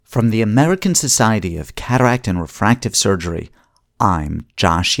From the American Society of Cataract and Refractive Surgery, I'm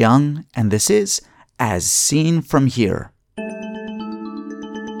Josh Young, and this is As Seen From Here.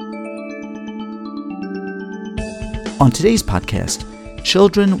 On today's podcast,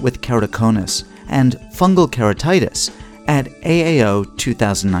 children with keratoconus and fungal keratitis at AAO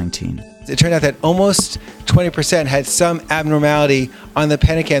 2019. It turned out that almost 20% had some abnormality on the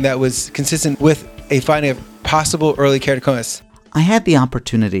pennicam that was consistent with a finding of possible early keratoconus. I had the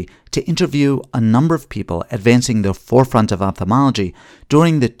opportunity to interview a number of people advancing the forefront of ophthalmology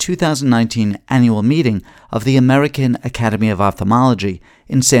during the 2019 annual meeting of the American Academy of Ophthalmology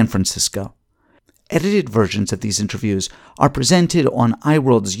in San Francisco. Edited versions of these interviews are presented on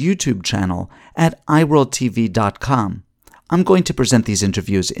iWorld's YouTube channel at iWorldTV.com. I'm going to present these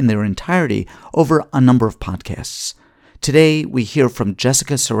interviews in their entirety over a number of podcasts. Today, we hear from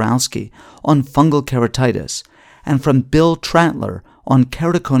Jessica Ciralsky on fungal keratitis and from Bill Trattler on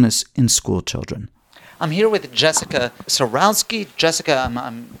keratoconus in school children. I'm here with Jessica Ciralsky. Jessica,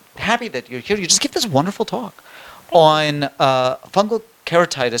 I'm happy that you're here. You just give this wonderful talk on fungal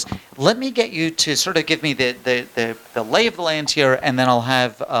keratitis. Let me get you to sort of give me the lay of the land here, and then I'll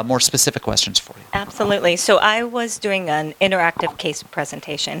have more specific questions for you. Absolutely. So I was doing an interactive case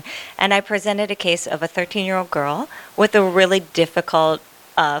presentation, and I presented a case of a 13-year-old girl with a really difficult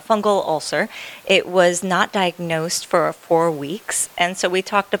fungal ulcer. It was not diagnosed for 4 weeks, and so we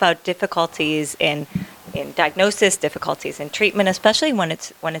talked about difficulties in diagnosis, difficulties in treatment, especially when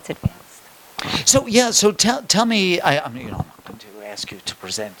it's advanced. So tell me. I'm not going to ask you to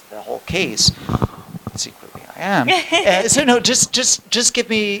present the whole case. Secretly, I am. So no, just give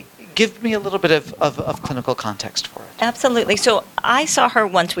me a little bit of clinical context for it. Absolutely. So I saw her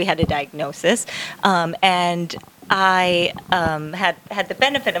once we had a diagnosis, and I had the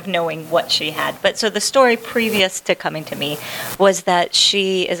benefit of knowing what she had. But so the story previous to coming to me was that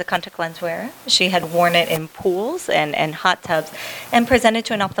she is a contact lens wearer. She had worn it in pools and hot tubs and presented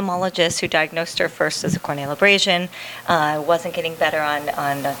to an ophthalmologist who diagnosed her first as a corneal abrasion, wasn't getting better on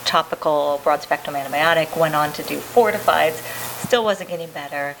a topical broad-spectrum antibiotic, went on to do fortifieds, still wasn't getting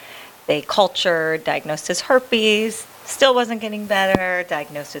better. They cultured, diagnosed as herpes, still wasn't getting better,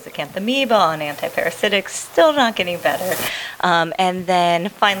 diagnosed as acanthamoeba on antiparasitics, still not getting better, and then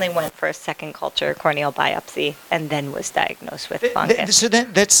finally went for a second culture, corneal biopsy, and then was diagnosed with fungus. So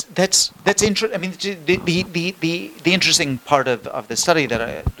that's interesting. I mean, the interesting part of the study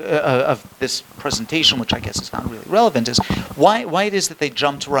that of this presentation, which I guess is not really relevant, is why it is that they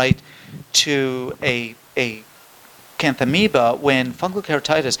jumped right to a acanthamoeba when fungal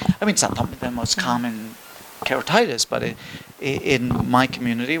keratitis. I mean, it's not the most common keratitis, but in my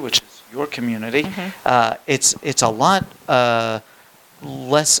community, which is your community, it's a lot less.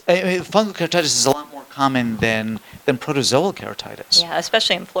 Fungal keratitis is a lot more common than protozoal keratitis. Yeah,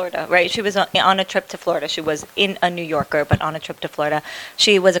 especially in Florida, right? She was on a trip to Florida. She was in a New Yorker, but on a trip to Florida.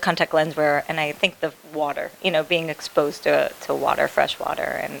 She was a contact lens wearer, and I think the water, being exposed to water, fresh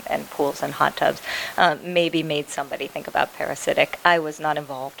water, and pools and hot tubs, maybe made somebody think about parasitic. I was not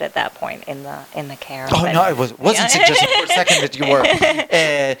involved at that point in the care. Oh no, I wasn't suggesting for a second that you were.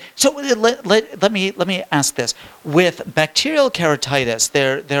 So let me ask this: with bacterial keratitis,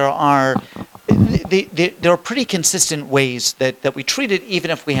 there are pretty consistent ways that we treat it, even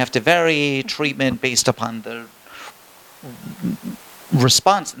if we have to vary treatment based upon the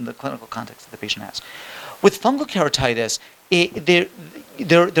response in the clinical context that the patient has. With fungal keratitis,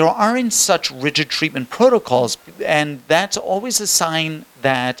 there aren't such rigid treatment protocols, and that's always a sign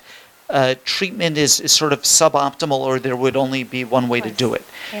that treatment is sort of suboptimal, or there would only be one way to do it.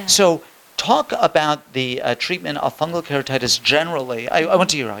 Yeah. So talk about the treatment of fungal keratitis generally. I want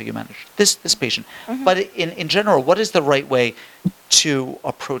to hear how you manage this patient. But in general, what is the right way to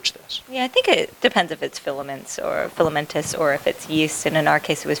approach this? Yeah, I think it depends if it's filaments or filamentous or if it's yeast. And in our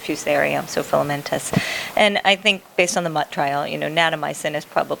case, it was fusarium, so filamentous. And I think based on the MUT trial, natamycin is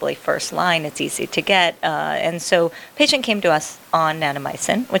probably first line. It's easy to get. And so patient came to us on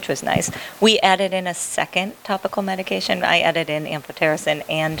natamycin, which was nice. We added in a second topical medication. I added in amphotericin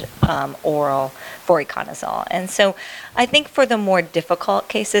and oral voriconazole. And so I think for the more difficult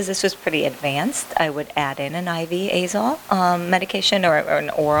cases, this was pretty advanced. I would add in an IV azole medication or an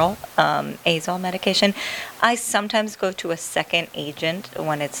oral azole medication. I sometimes go to a second agent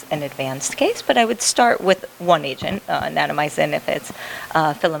when it's an advanced case, but I would start with one agent, natamycin if it's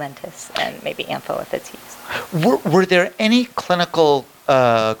filamentous, and maybe ampho if it's yeast. Were there any clinical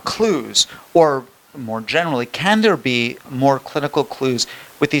clues, or more generally, can there be more clinical clues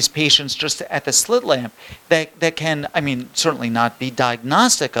with these patients just at the slit lamp that can, certainly not be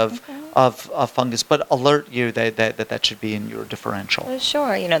diagnostic of of fungus, but alert you that should be in your differential.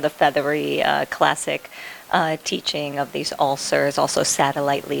 Sure, the feathery classic teaching of these ulcers, also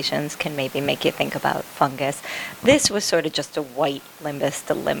satellite lesions, can maybe make you think about fungus. This was sort of just a white limbus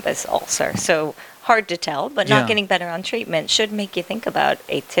to limbus ulcer, so hard to tell, but not getting better on treatment should make you think about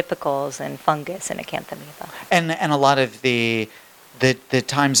atypicals and fungus and acanthamoeba. And a lot of the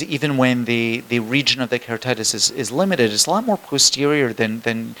times, even when the region of the keratitis is limited, it's a lot more posterior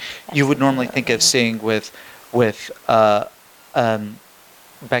than you would normally think of seeing with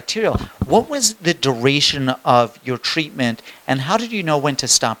bacterial. What was the duration of your treatment, and how did you know when to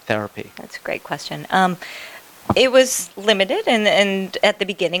stop therapy? That's a great question. It was limited, and at the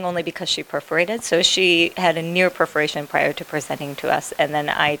beginning only because she perforated. So she had a near perforation prior to presenting to us, and then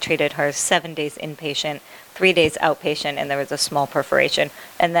I treated her 7 days inpatient, 3 days outpatient, and there was a small perforation,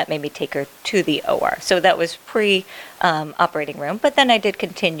 and that made me take her to the OR. So that was pre-operating room, but then I did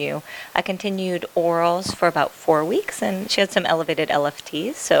continue. I continued orals for about 4 weeks, and she had some elevated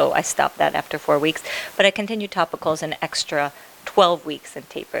LFTs, so I stopped that after 4 weeks. But I continued topicals an extra 12 weeks and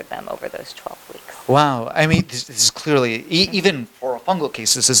tapered them over those 12 weeks. Wow, I mean, this is clearly, even for a fungal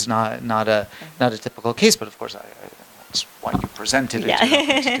case, this is not a typical case, but of course, that's why you presented it,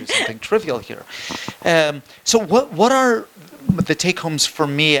 to do something trivial here. So what are the take-homes for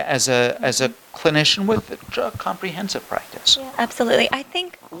me as a clinician with a comprehensive practice? Yeah, absolutely. I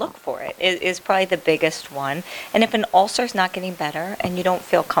think look for it is probably the biggest one. And if an ulcer is not getting better and you don't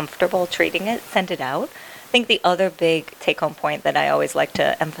feel comfortable treating it, send it out. I think the other big take-home point that I always like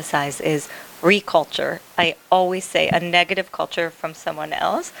to emphasize is reculture. I always say a negative culture from someone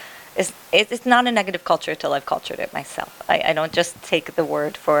else it's not a negative culture till I've cultured it myself. I don't just take the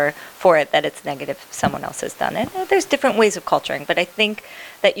word for it that it's negative if someone else has done it. There's different ways of culturing, but I think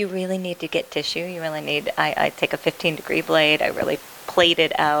that you really need to get tissue. You really need, I take a 15-degree blade, I really plate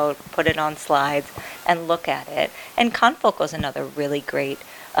it out, put it on slides, and look at it. And confocal is another really great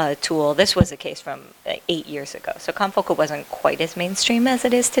tool. This was a case from 8 years ago, so confocal wasn't quite as mainstream as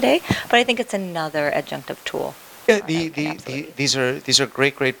it is today, but I think it's another adjunctive tool. Yeah, these are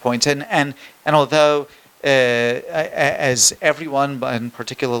great points, and although as everyone, and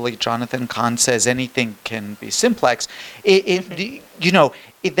particularly Jonathan Kahn says, anything can be simplex, that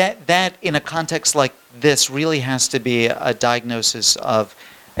in a context like this really has to be a diagnosis of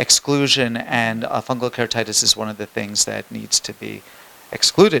exclusion, and fungal keratitis is one of the things that needs to be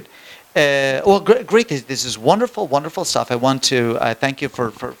excluded. Well, great. This is wonderful stuff. I want to thank you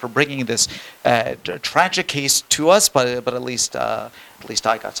for bringing this tragic case to us, but at least I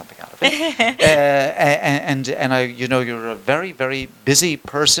got something out of it. And you're a very busy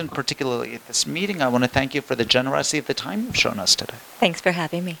person, particularly at this meeting. I want to thank you for the generosity of the time you've shown us today. Thanks for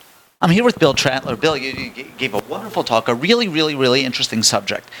having me. I'm here with Bill Trattler. Bill, you gave a wonderful talk, a really interesting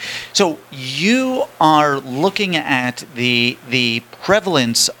subject. So you are looking at the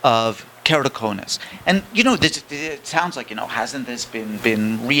prevalence of keratoconus, and it sounds like hasn't this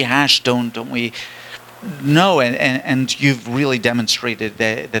been rehashed? Don't we know? And you've really demonstrated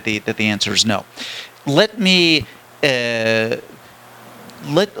that the answer is no. Let me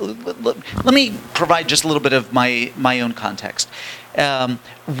provide just a little bit of my own context.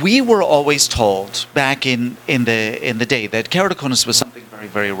 We were always told back in the day that keratoconus was something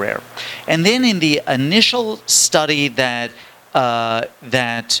very rare, and then in the initial study that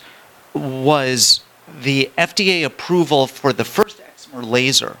was the FDA approval for the first excimer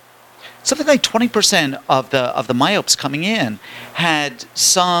laser, something like 20% of the myopes coming in had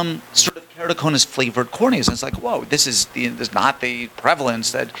some sort of keratoconus flavored corneas. And it's like, whoa, this is not the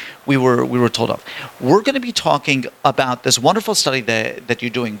prevalence that we were told of. We're going to be talking about this wonderful study that you're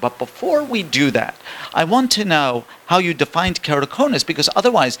doing. But before we do that, I want to know how you defined keratoconus, because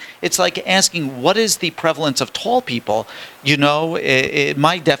otherwise it's like asking what is the prevalence of tall people.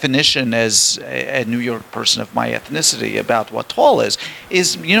 My definition as a New York person of my ethnicity about what tall is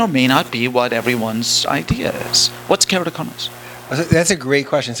may not be what everyone's idea is. What's keratoconus? That's a great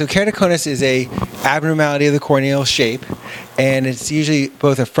question. So keratoconus is a abnormality of the corneal shape, and it's usually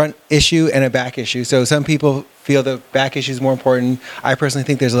both a front issue and a back issue. So some people feel the back issue is more important. I personally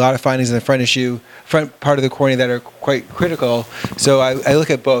think there's a lot of findings in the front part of the cornea that are quite critical. So I look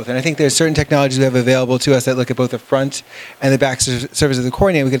at both, and I think there's certain technologies we have available to us that look at both the front and the back surface of the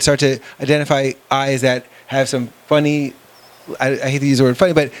cornea. We can start to identify eyes that have some funny, I hate to use the word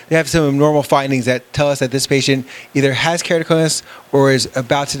funny, but they have some abnormal findings that tell us that this patient either has keratoconus or is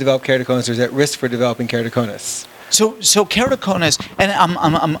about to develop keratoconus or is at risk for developing keratoconus. So keratoconus, and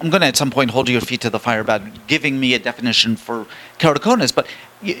I'm going to at some point hold your feet to the fire about giving me a definition for keratoconus, but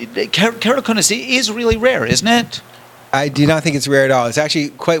keratoconus is really rare, isn't it? I do not think it's rare at all. It's actually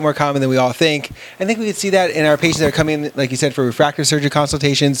quite more common than we all think. I think we could see that in our patients that are coming in, like you said, for refractive surgery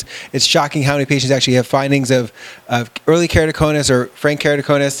consultations. It's shocking how many patients actually have findings of early keratoconus or frank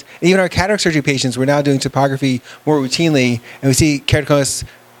keratoconus. And even our cataract surgery patients, we're now doing topography more routinely, and we see keratoconus.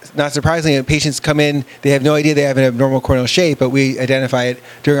 Not surprisingly, patients come in, they have no idea they have an abnormal corneal shape, but we identify it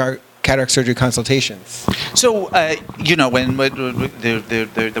during our cataract surgery consultations. So, when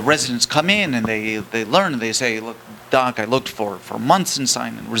the residents come in and they learn, and they say, look, doc, I looked for Munson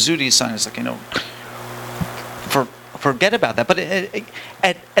sign and Rizzuti sign. It's like, forget about that. But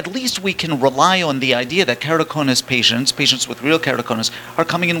at least we can rely on the idea that keratoconus patients with real keratoconus, are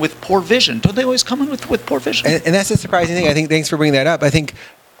coming in with poor vision. Don't they always come in with poor vision? And that's a surprising thing. I think, thanks for bringing that up. I think,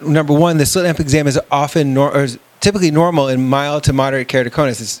 number one, the slit lamp exam is often typically normal in mild to moderate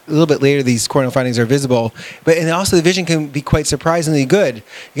keratoconus. It's a little bit later these corneal findings are visible, and also the vision can be quite surprisingly good.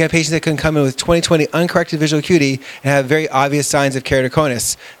 You have patients that can come in with 20/20 uncorrected visual acuity and have very obvious signs of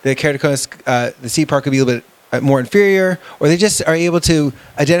keratoconus. The keratoconus, the C part could be a little bit more inferior, or they just are able to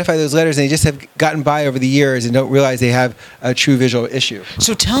identify those letters and they just have gotten by over the years and don't realize they have a true visual issue.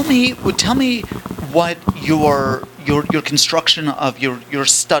 So tell me what your construction of your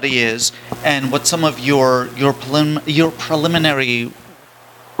study is, and what some of your preliminary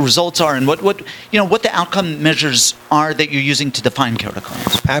results are, and what the outcome measures are that you're using to define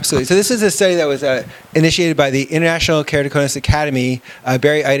keratoconus. Absolutely. So this is a study that was initiated by the International Keratoconus Academy.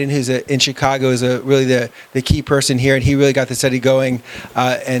 Barry Iden, who's in Chicago, is really the key person here, and he really got the study going.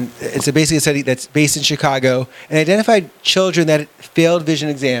 And it's basically a study that's based in Chicago and identified children that failed vision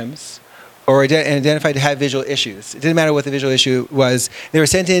exams or identified to have visual issues. It didn't matter what the visual issue was. They were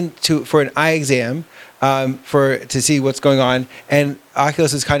sent in for an eye exam to see what's going on, and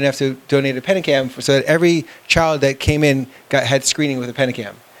Oculus was kind enough to donate a Pentacam so that every child that came in had screening with a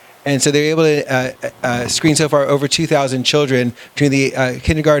Pentacam. And so they were able to screen so far over 2,000 children between the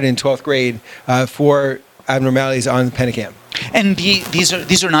kindergarten and 12th grade for abnormalities on the Pentacam. And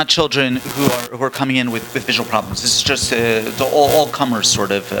these are not children who are coming in with visual problems. This is just all comers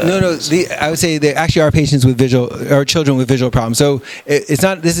sort of. No. I would say they actually are patients with children with visual problems. So it's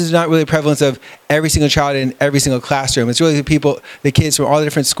not. This is not really a prevalence of every single child in every single classroom. It's really the kids from all the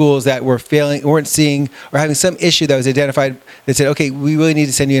different schools that were failing, weren't seeing, or having some issue that was identified. That said, okay, we really need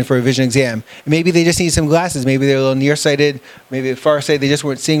to send you in for a vision exam. And maybe they just need some glasses. Maybe they're a little nearsighted. Maybe farsighted. They just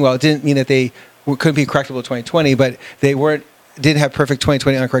weren't seeing well. It didn't mean that they couldn't be correctable 20/20, but they didn't have perfect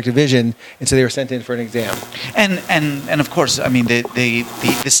 20/20 uncorrected vision, and so they were sent in for an exam. And of course, I mean the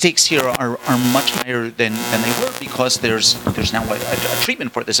stakes here are much higher than they were, because there's now a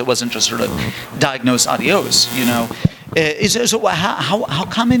treatment for this. It wasn't just sort of diagnose adios, So how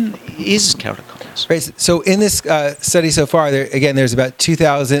common is keratoconus? Right. So in this study so far, there's about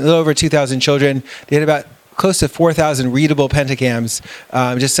 2,000, a little over 2,000 children. They had about close to 4,000 readable pentacams.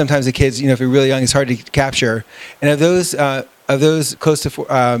 Just sometimes the kids, if you're really young, it's hard to capture. And of those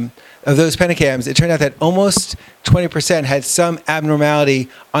pentacams, it turned out that almost 20% had some abnormality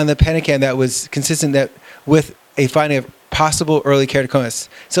on the pentacam that was consistent with a finding of possible early keratoconus.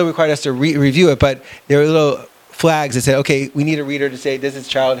 So it required us to review it, but there were little flags that said, okay, we need a reader to say, does this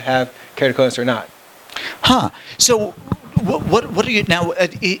child have keratoconus or not? So what are you now?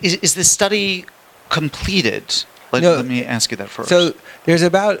 Is this study completed? Let me ask you that first. So there's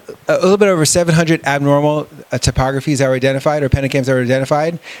about a little bit over 700 abnormal topographies that were identified, or pentacams that were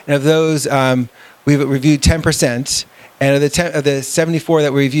identified. And of those, we've reviewed 10%. And of the 74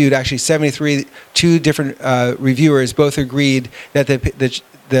 that were reviewed, actually 73, two different reviewers both agreed that the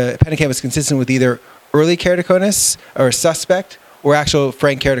pentacam was consistent with either early keratoconus or suspect or actual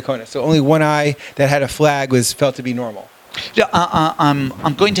frank keratoconus. So only one eye that had a flag was felt to be normal. Yeah,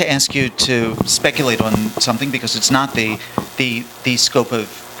 I'm going to ask you to speculate on something, because it's not the scope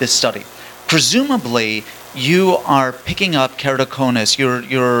of this study. Presumably, you are picking up keratoconus.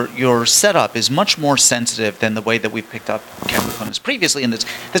 Your setup is much more sensitive than the way that we picked up keratoconus previously, and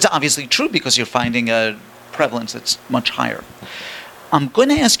that's obviously true because you're finding a prevalence that's much higher. I'm going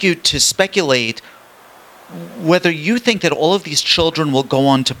to ask you to speculate whether you think that all of these children will go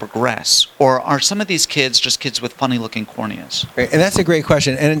on to progress, or are some of these kids just kids with funny-looking corneas? Right. And that's a great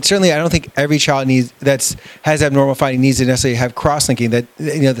question. And certainly, I don't think every child has abnormal finding needs to necessarily have cross-linking, that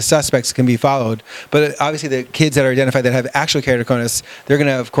the suspects can be followed. But obviously, the kids that are identified that have actual keratoconus, they're going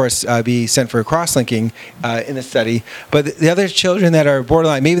to, of course, be sent for cross-linking in the study. But the other children that are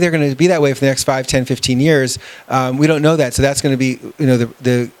borderline, maybe they're going to be that way for the next 5, 10, 15 years. We don't know that. So that's going to be,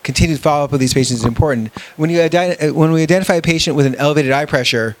 the continued follow-up of these patients is important. When we identify a patient with an elevated eye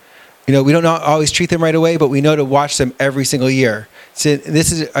pressure, we don't always treat them right away, but we know to watch them every single year. So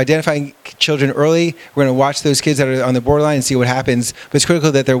this is identifying children early. We're going to watch those kids that are on the borderline and see what happens. But it's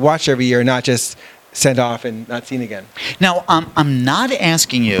critical that they're watched every year, not just sent off and not seen again. Now, I'm not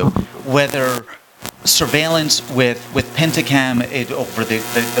asking you whether surveillance with Pentacam over the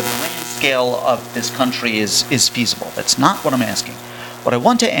grand scale of this country is feasible. That's not what I'm asking. What I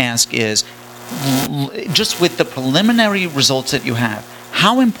want to ask is, just with the preliminary results that you have,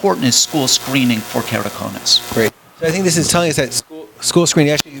 how important is school screening for keratoconus? Great. So I think this is telling us that school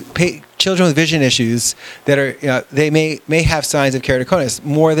screening actually children with vision issues that are they may have signs of keratoconus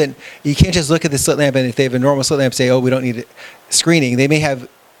more than you can't just look at the slit lamp and if they have a normal slit lamp say, oh, we don't need screening. They may have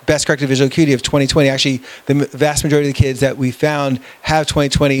best corrected visual acuity of 20/20. Actually, the vast majority of the kids that we found have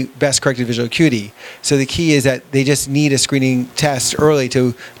 20/20 best corrected visual acuity. So the key is that they just need a screening test early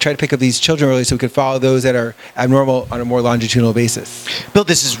to try to pick up these children early so we could follow those that are abnormal on a more longitudinal basis. Bill,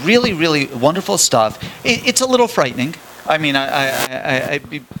 this is really, really wonderful stuff. It's a little frightening. I mean,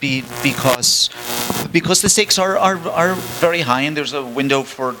 because the stakes are very high and there's a window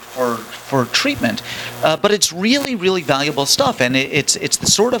for treatment, but it's really, really valuable stuff, and it's the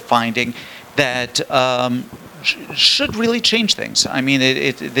sort of finding that should really change things. I mean,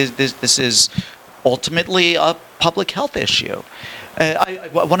 this is ultimately a public health issue. I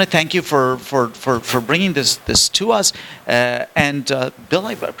want to thank you for bringing this to us, and Bill,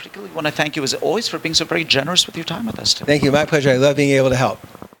 I particularly want to thank you as always for being so very generous with your time with us today. Thank you, my pleasure. I love being able to help.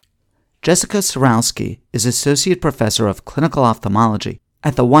 Jessica Ciralsky is Associate Professor of Clinical Ophthalmology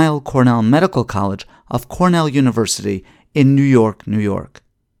at the Weill Cornell Medical College of Cornell University in New York, New York.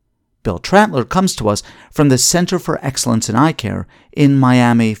 Bill Trattler comes to us from the Center for Excellence in Eye Care in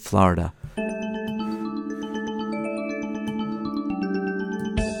Miami, Florida.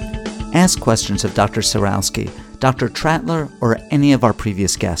 Ask questions of Dr. Ciralsky, Dr. Trattler, or any of our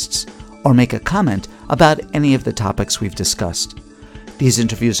previous guests, or make a comment about any of the topics we've discussed. These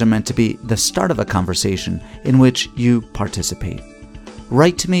interviews are meant to be the start of a conversation in which you participate.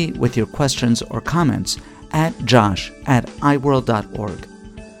 Write to me with your questions or comments at josh@eyeworld.org.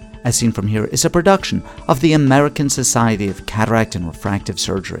 As Seen From Here is a production of the American Society of Cataract and Refractive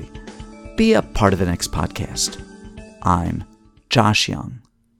Surgery. Be a part of the next podcast. I'm Josh Young.